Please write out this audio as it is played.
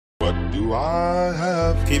do I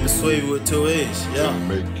have Keep it sweet with 2 E's, to yeah.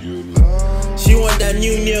 make you love? She want that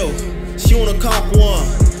new. She wanna cop one.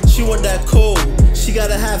 She want that cool. She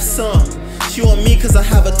gotta have some. She want me cause I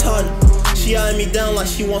have a ton. She eyeing me down like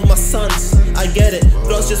she wants my sons. I get it,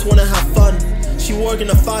 girls just wanna have fun. She working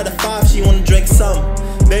a 5 to 5, she wanna drink some.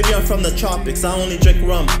 Baby, I'm from the tropics, I only drink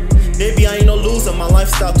rum. Baby, I ain't no loser, my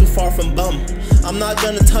lifestyle too far from bum. I'm not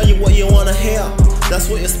gonna tell you what you wanna hear. That's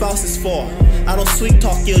what your spouse is for. I don't sweet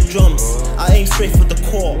talk your drums. I aim straight for the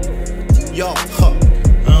core. Yo, huh.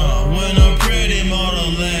 When a pretty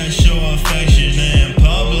model let's show affection in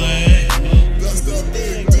public.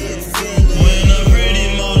 When a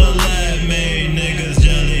pretty model let make niggas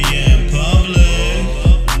jelly in public.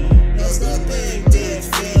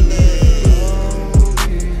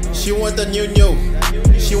 She want the new.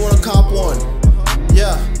 She want a cop one.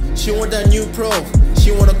 Yeah, she want that new pro.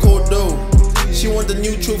 She want a cool dude. She want the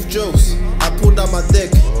new truth juice. I pulled out my dick,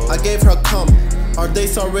 I gave her cum. Our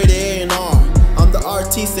dates already A&R. I'm the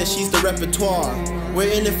artiste and she's the repertoire. We're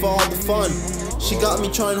in it for all the fun. She got me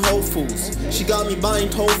trying Whole Foods. She got me buying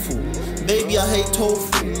tofu. Baby, I hate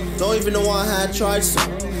tofu. Don't even know why I had tried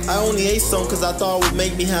some. I only ate some cause I thought it would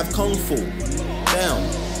make me have kung fu. Damn.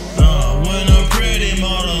 When a pretty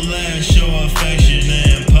model let's show affection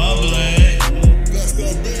in public.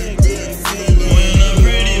 When a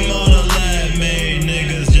pretty model let make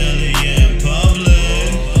niggas jelly in public.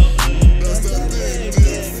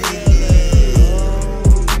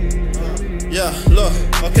 Yeah, look,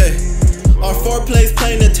 okay. Our foreplay's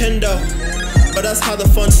playing Nintendo, but that's how the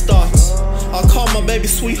fun starts. I'll call my baby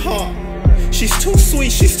sweetheart. She's too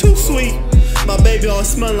sweet, she's too sweet. My baby all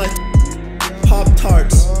smell like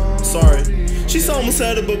Pop-Tarts. Sorry. She's almost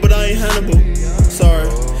edible, but I ain't Hannibal. Sorry.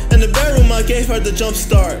 In the bedroom, I gave her the jump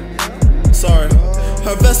start. Sorry.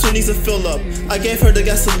 Her vessel needs a fill up. I gave her the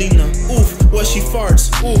gasolina. Oof, what she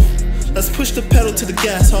farts. Oof. Let's push the pedal to the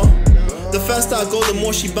gas, huh? The faster I go, the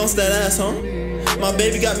more she bounce that ass, huh? My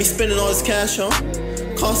baby got me spending all this cash, huh?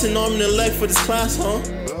 Costing arm and a leg for this class, huh?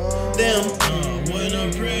 Damn. When a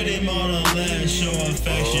pretty model let's show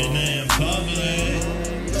affection in